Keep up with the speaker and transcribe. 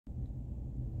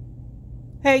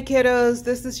Hey kiddos,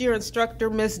 this is your instructor,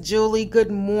 Miss Julie. Good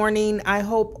morning. I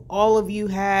hope all of you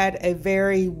had a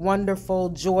very wonderful,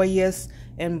 joyous,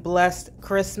 and blessed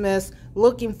Christmas.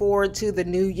 Looking forward to the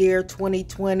new year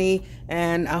 2020,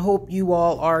 and I hope you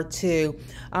all are too.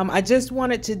 I just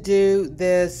wanted to do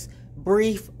this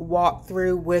brief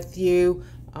walkthrough with you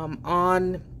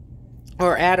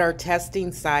at our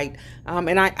testing site.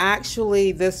 And I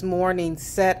actually this morning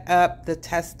set up the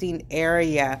testing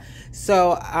area.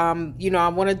 So, I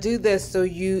want to do this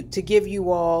to give you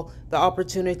all the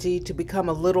opportunity to become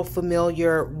a little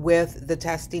familiar with the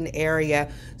testing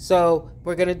area. So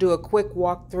we're going to do a quick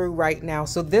walkthrough right now.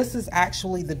 So this is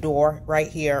actually the door right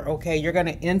here. Okay, you're going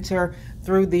to enter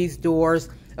through these doors.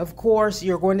 Of course,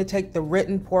 you're going to take the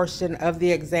written portion of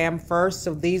the exam first.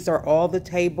 So these are all the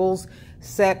tables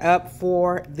set up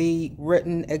for the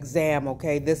written exam.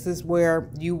 Okay, this is where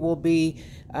you will be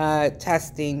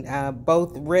testing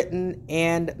both written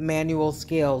and manual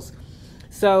skills.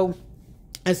 So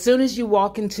as soon as you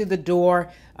walk into the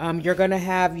door, you're going to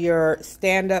have your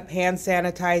stand-up hand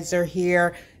sanitizer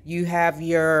here. You have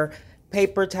your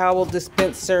paper towel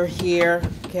dispenser here,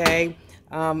 okay,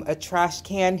 a trash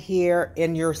can here,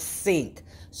 and your sink.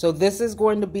 So this is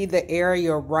going to be the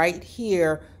area right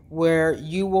here where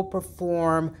you will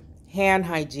perform hand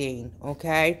hygiene,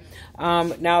 okay?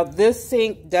 Now this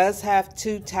sink does have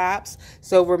 2 taps,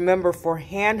 so remember, for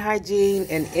hand hygiene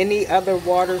and any other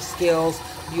water skills,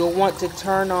 you'll want to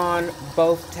turn on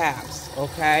both taps,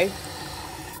 okay?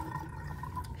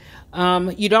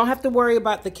 You don't have to worry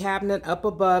about the cabinet up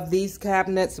above. These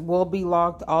cabinets will be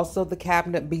locked. Also, the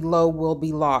cabinet below will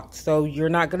be locked. So you're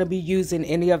not going to be using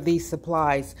any of these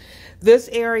supplies. This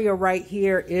area right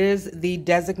here is the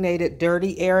designated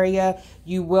dirty area.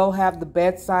 You will have the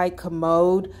bedside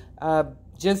commode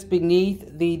just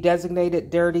beneath the designated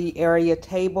dirty area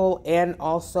table, and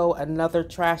also another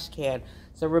trash can.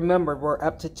 So remember, we're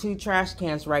up to 2 trash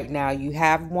cans right now. You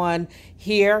have one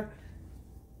here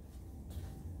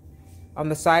on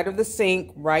the side of the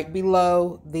sink right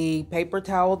below the paper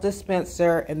towel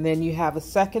dispenser, and then you have a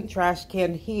second trash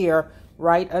can here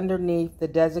right underneath the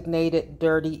designated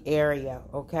dirty area,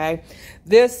 okay?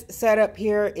 This setup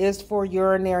here is for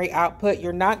urinary output.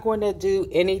 You're not going to do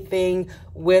anything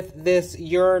with this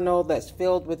urinal that's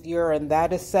filled with urine.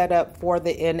 That is set up for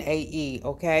the NAE,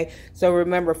 okay? So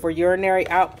remember, for urinary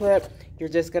output, you're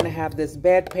just going to have this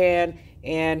bedpan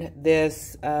and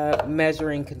this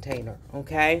measuring container,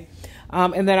 okay?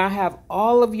 And then I have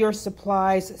all of your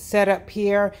supplies set up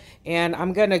here, and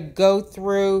I'm going to go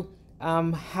through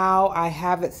how I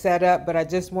have it set up, but I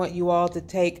just want you all to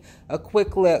take a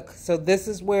quick look. So this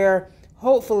is where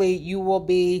hopefully you will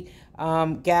be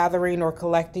gathering or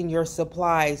collecting your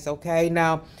supplies, okay?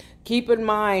 Now, keep in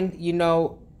mind,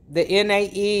 the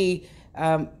NAE,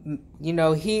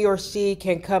 he or she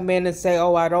can come in and say,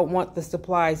 oh, I don't want the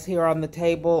supplies here on the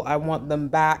table. I want them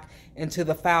back into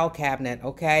the file cabinet,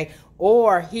 okay?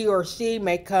 Or he or she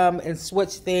may come and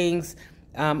switch things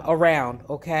around,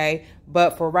 okay?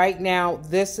 But for right now,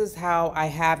 this is how I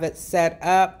have it set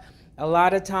up. A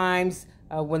lot of times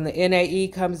when the NAE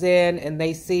comes in and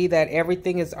they see that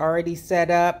everything is already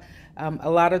set up, a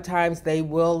lot of times they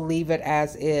will leave it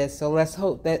as is. So let's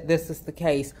hope that this is the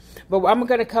case. But I'm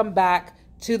going to come back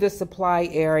to the supply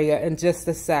area in just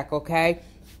a sec, okay?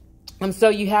 So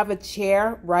you have a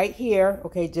chair right here,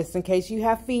 okay, just in case you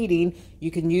have feeding,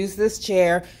 you can use this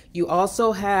chair. You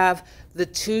also have the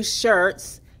 2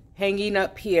 shirts hanging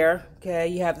up here, okay?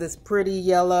 You have this pretty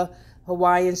yellow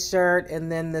Hawaiian shirt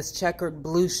and then this checkered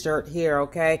blue shirt here,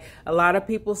 okay? A lot of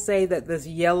people say that this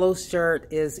yellow shirt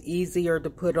is easier to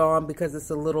put on because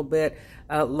it's a little bit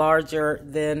larger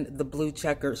than the blue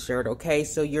checkered shirt, okay?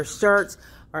 So your shirts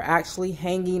are actually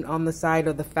hanging on the side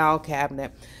of the file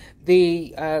cabinet.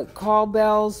 The call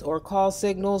bells or call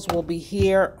signals will be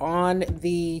here on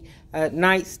the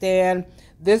nightstand.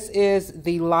 This is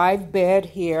the live bed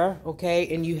here,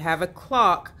 okay? And you have a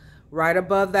clock right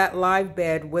above that live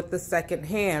bed with the second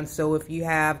hand. So if you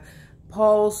have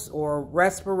pulse or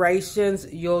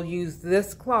respirations, you'll use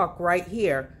this clock right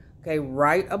here, okay?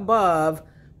 Right above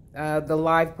the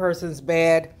live person's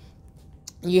bed.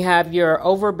 You have your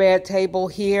overbed table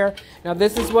here. Now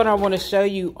this is what I want to show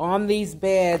you on these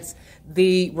beds.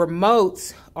 The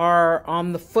remotes are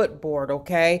on the footboard,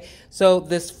 okay? So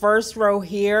this first row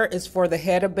here is for the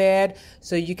head of bed.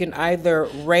 So you can either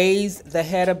raise the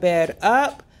head of bed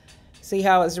up, see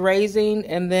how it's raising,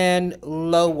 and then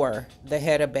lower the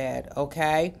head of bed,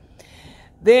 okay?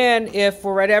 Then if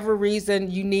for whatever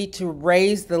reason you need to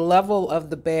raise the level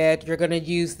of the bed, you're going to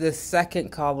use this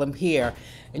second column here.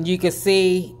 And you can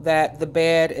see that the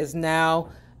bed is now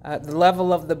the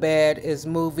level of the bed is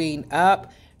moving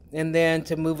up, and then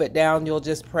to move it down, you'll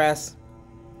just press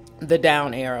the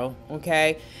down arrow,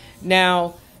 okay?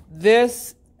 Now,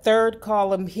 this third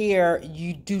column here,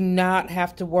 you do not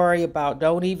have to worry about.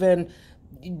 Don't even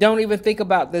think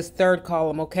about this third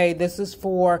column, okay? This is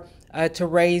for to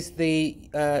raise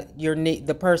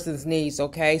the person's knees,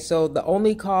 okay? So the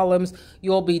only columns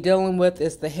you'll be dealing with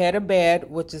is the head of bed,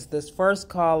 which is this first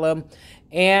column,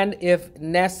 and if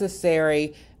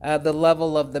necessary, the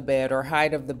level of the bed or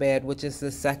height of the bed, which is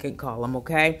the second column,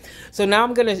 okay? So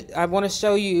now I want to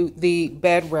show you the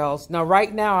bed rails. Now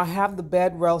right now I have the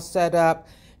bed rail set up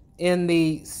in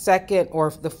the second or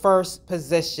the first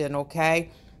position,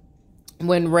 okay?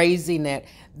 When raising it.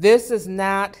 This is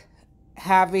not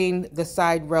having the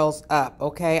side rails up,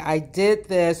 okay? I did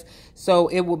this so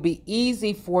it will be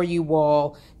easy for you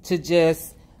all to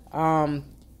just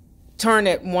turn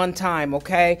it one time,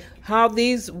 okay? How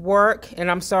these work, and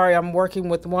I'm sorry I'm working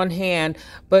with one hand,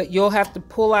 but you'll have to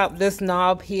pull out this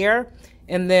knob here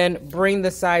and then bring the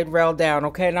side rail down,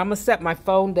 okay? And I'm gonna set my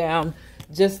phone down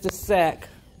just a sec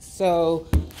so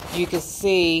you can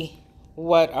see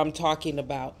what I'm talking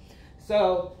about.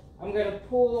 So I'm going to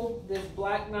pull this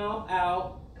black knob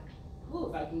out. Ooh,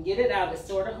 if I can get it out, it's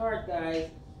sort of hard, guys.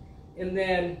 And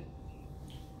then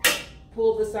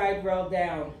pull the side rail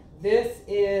down. This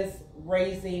is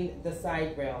raising the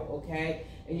side rail, okay?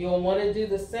 And you'll want to do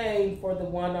the same for the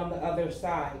one on the other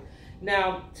side.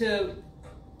 Now, to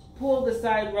pull the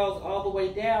side rails all the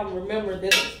way down, remember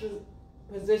this is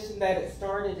the position that it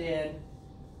started in.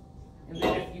 And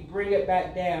then if you bring it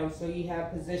back down, so you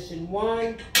have position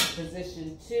 1,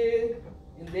 position 2,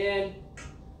 and then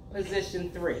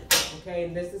position 3. Okay,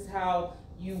 and this is how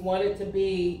you want it to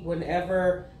be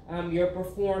whenever you're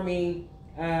performing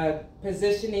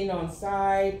positioning on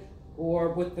side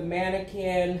or with the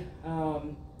mannequin.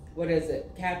 What is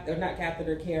it? Not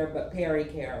catheter care, but peri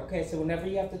care. Okay, so whenever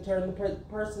you have to turn the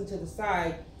person to the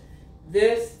side,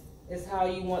 this is how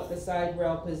you want the side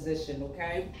rail position,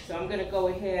 okay? So I'm gonna go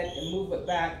ahead and move it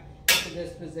back to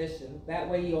this position. That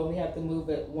way you only have to move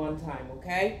it one time,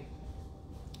 okay?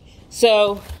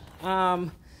 So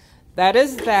that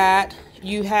is that.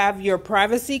 You have your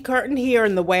privacy curtain here,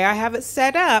 and the way I have it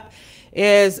set up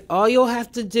is all you'll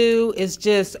have to do is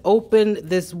just open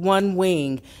this one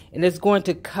wing, and it's going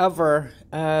to cover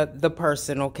the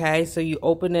person, okay? So you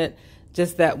open it,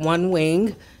 just that one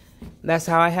wing. That's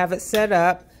how I have it set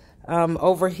up.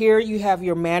 Over here you have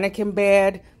your mannequin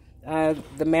bed,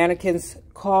 the mannequin's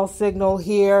call signal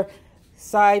here.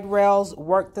 Side rails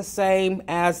work the same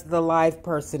as the live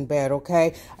person bed,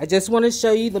 okay? I just want to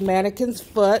show you the mannequin's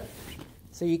foot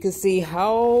so you can see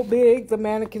how big the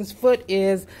mannequin's foot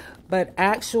is, but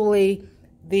actually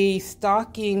the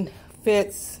stocking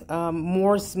fits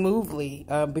more smoothly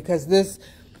because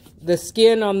the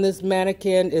skin on this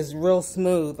mannequin is real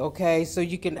smooth, okay? So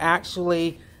you can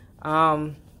actually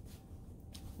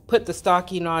put the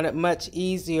stocking on it much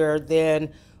easier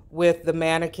than with the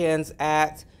mannequins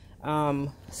at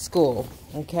school,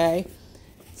 okay?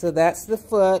 So that's the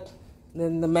foot.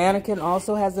 Then the mannequin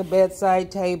also has a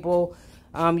bedside table.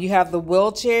 You have the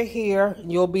wheelchair here.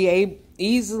 You'll be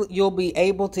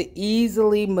able to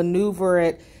easily maneuver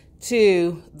it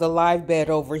to the live bed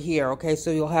over here, okay?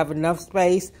 So you'll have enough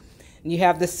space. And you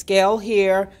have the scale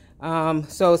here,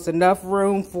 so it's enough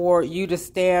room for you to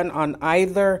stand on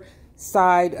either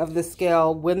side of the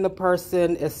scale when the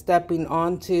person is stepping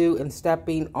onto and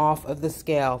stepping off of the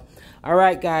scale. All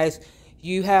right, guys,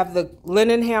 you have the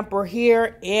linen hamper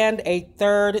here and a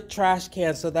third trash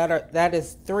can. So that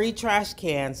is 3 trash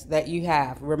cans that you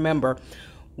have. Remember,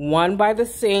 one by the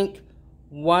sink,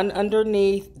 one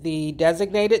underneath the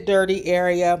designated dirty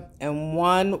area, and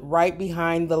one right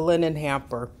behind the linen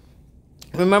hamper.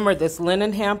 Remember, this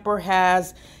linen hamper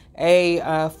has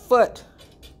a foot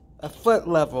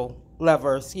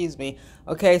lever, excuse me.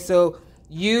 Okay, so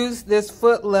use this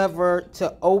foot lever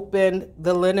to open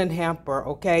the linen hamper,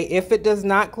 okay? If it does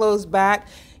not close back,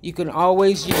 you can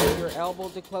always use your elbow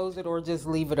to close it or just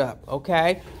leave it up,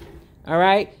 okay? All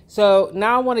right, so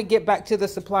now I want to get back to the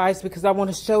supplies because I want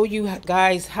to show you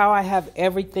guys how I have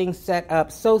everything set up.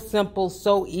 So simple,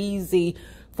 so easy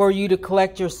for you to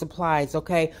collect your supplies,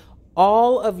 okay?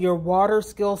 All of your water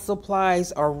skill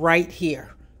supplies are right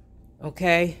here,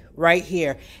 okay? Right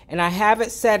here. And I have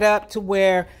it set up to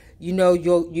where, you know,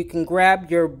 you can grab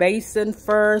your basin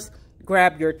first,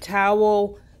 grab your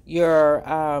towel, your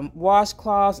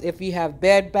washcloths. If you have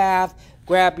bed bath,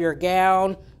 grab your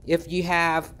gown. If you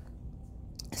have,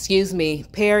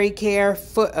 peri care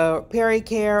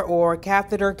or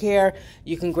catheter care,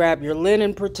 you can grab your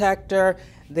linen protector.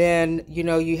 Then, you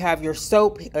know, you have your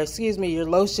soap, your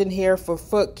lotion here for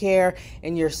foot care,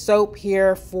 and your soap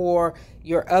here for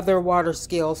your other water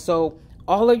skills. So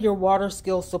all of your water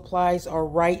skill supplies are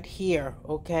right here,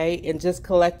 okay? And just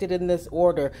collected in this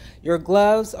order. Your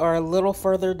gloves are a little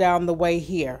further down the way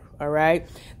here, all right?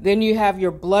 Then you have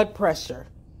your blood pressure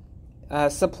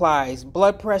supplies,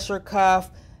 blood pressure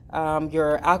cuff,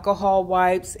 your alcohol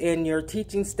wipes, and your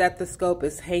teaching stethoscope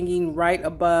is hanging right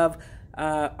above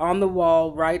on the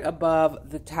wall, right above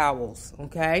the towels,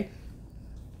 okay?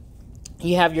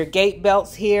 You have your gait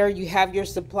belts here. You have your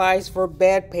supplies for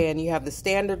bedpan. You have the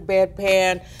standard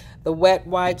bedpan, the wet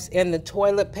wipes, and the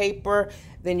toilet paper.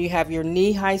 Then you have your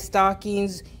knee-high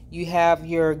stockings. You have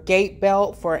your gait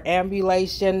belt for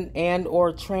ambulation and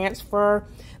or transfer.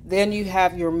 Then you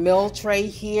have your meal tray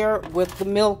here with the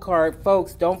meal card.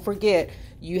 Folks, don't forget,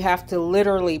 you have to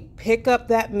literally pick up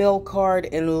that meal card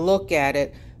and look at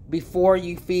it before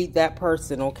you feed that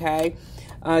person, okay?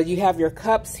 You have your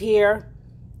cups here.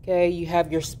 Okay, you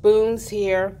have your spoons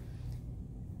here.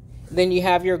 Then you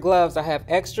have your gloves. I have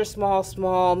extra small,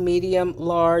 small, medium,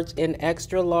 large, and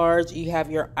extra large. You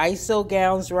have your ISO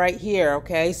gowns right here,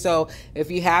 okay? So if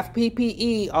you have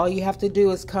PPE, all you have to do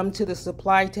is come to the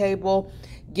supply table,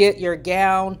 get your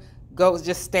gown, go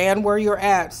just stand where you're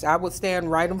at. I would stand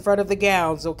right in front of the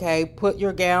gowns, okay? Put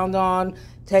your gown on,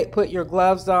 put your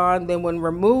gloves on. Then when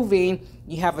removing,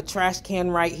 you have a trash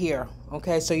can right here,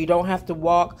 okay? So you don't have to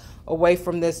walk away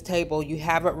from this table. You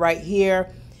have it right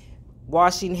here.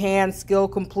 Washing hands, skill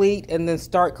complete, and then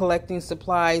start collecting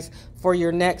supplies for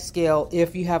your next skill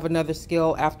if you have another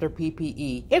skill after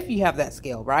PPE, if you have that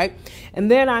skill, right?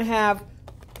 And then I have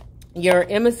your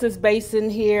emesis basin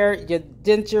here, your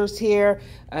dentures here,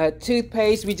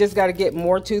 toothpaste. We just got to get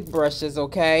more toothbrushes,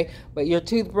 okay? But your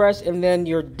toothbrush, and then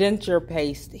your denture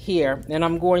paste here. And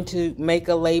I'm going to make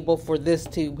a label for this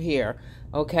tube here,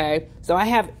 okay? So I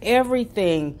have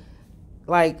everything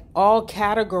like all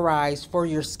categorized for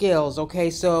your skills, okay?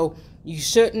 So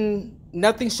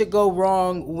nothing should go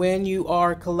wrong when you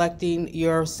are collecting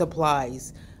your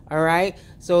supplies. All right,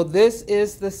 so this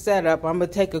is the setup. I'm gonna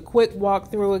take a quick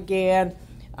walkthrough again,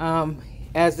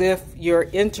 as if you're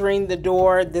entering the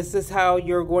door. This is how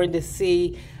you're going to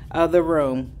see the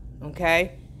room,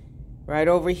 okay? Right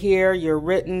over here, your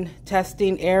written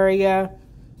testing area,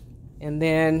 and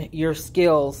then your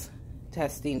skills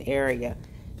testing area.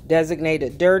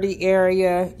 Designated dirty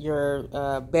area,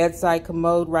 your bedside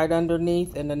commode right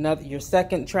underneath, and your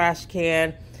second trash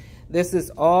can. This is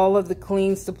all of the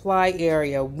clean supply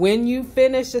area. When you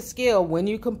finish a skill, when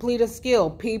you complete a skill,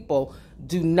 people,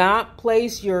 do not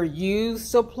place your used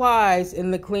supplies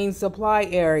in the clean supply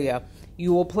area.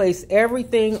 You will place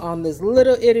everything on this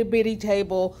little itty bitty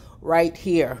table right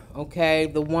here, okay?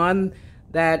 The one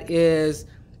that is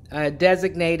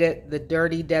designated, the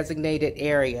dirty designated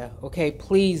area, okay?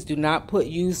 Please do not put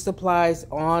used supplies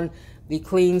on the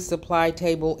clean supply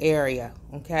table area,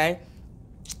 okay?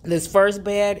 This first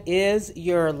bed is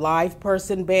your live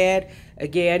person bed.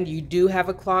 Again, you do have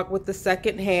a clock with the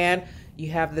second hand.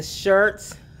 You have the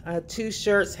shirts, 2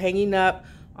 shirts hanging up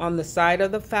on the side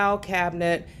of the file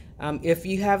cabinet. If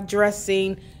you have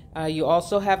dressing, you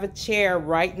also have a chair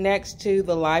right next to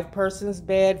the live person's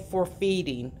bed for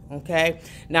feeding, okay?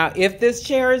 Now, if this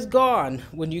chair is gone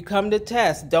when you come to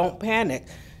test, don't panic.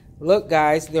 Look,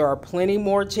 guys, there are plenty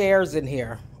more chairs in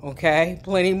here, okay?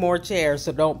 Plenty more chairs,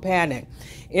 so don't panic.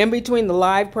 In between the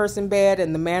live person bed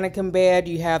and the mannequin bed,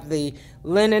 you have the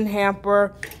linen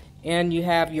hamper, and you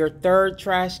have your third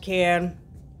trash can,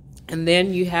 and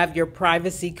then you have your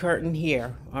privacy curtain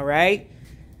here, all right?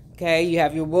 Okay, you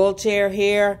have your wheelchair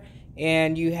here,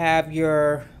 and you have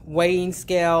your weighing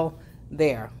scale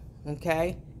there,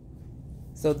 okay?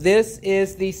 So this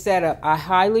is the setup. I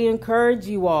highly encourage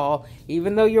you all,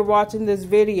 even though you're watching this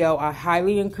video, I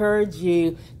highly encourage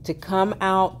you to come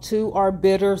out to our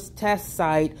bidders test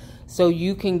site so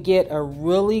you can get a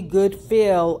really good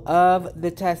feel of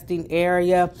the testing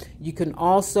area. You can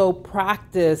also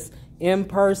practice in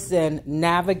person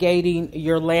navigating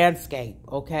your landscape,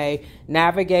 okay?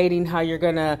 Navigating how you're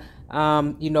gonna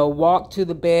walk to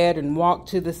the bed and walk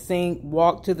to the sink,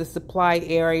 walk to the supply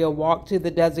area, walk to the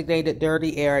designated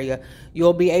dirty area.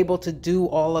 You'll be able to do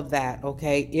all of that,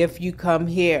 okay, if you come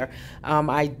here.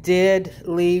 I did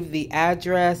leave the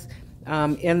address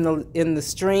in the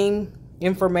stream,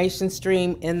 information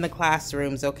stream in the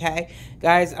classrooms, okay?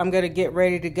 Guys, I'm gonna get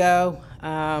ready to go.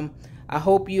 I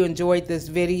hope you enjoyed this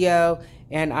video,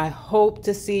 and I hope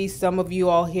to see some of you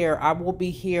all here. I will be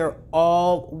here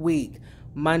all week,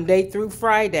 Monday through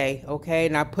Friday, okay?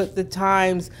 And I put the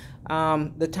times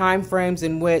the time frames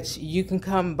in which you can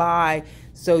come by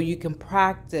so you can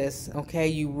practice. Okay,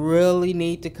 you really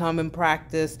need to come and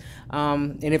practice.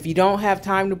 And if you don't have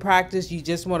time to practice, you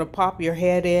just want to pop your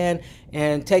head in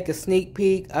and take a sneak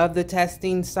peek of the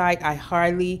testing site, I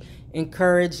highly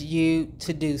encourage you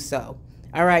to do so.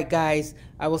 All right, guys,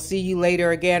 I will see you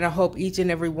later again. I hope each and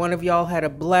every one of y'all had a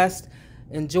blessed,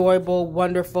 enjoyable,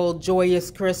 wonderful,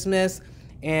 joyous Christmas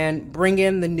and bring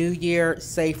in the new year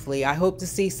safely. I hope to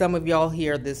see some of y'all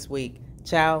here this week.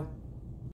 Ciao.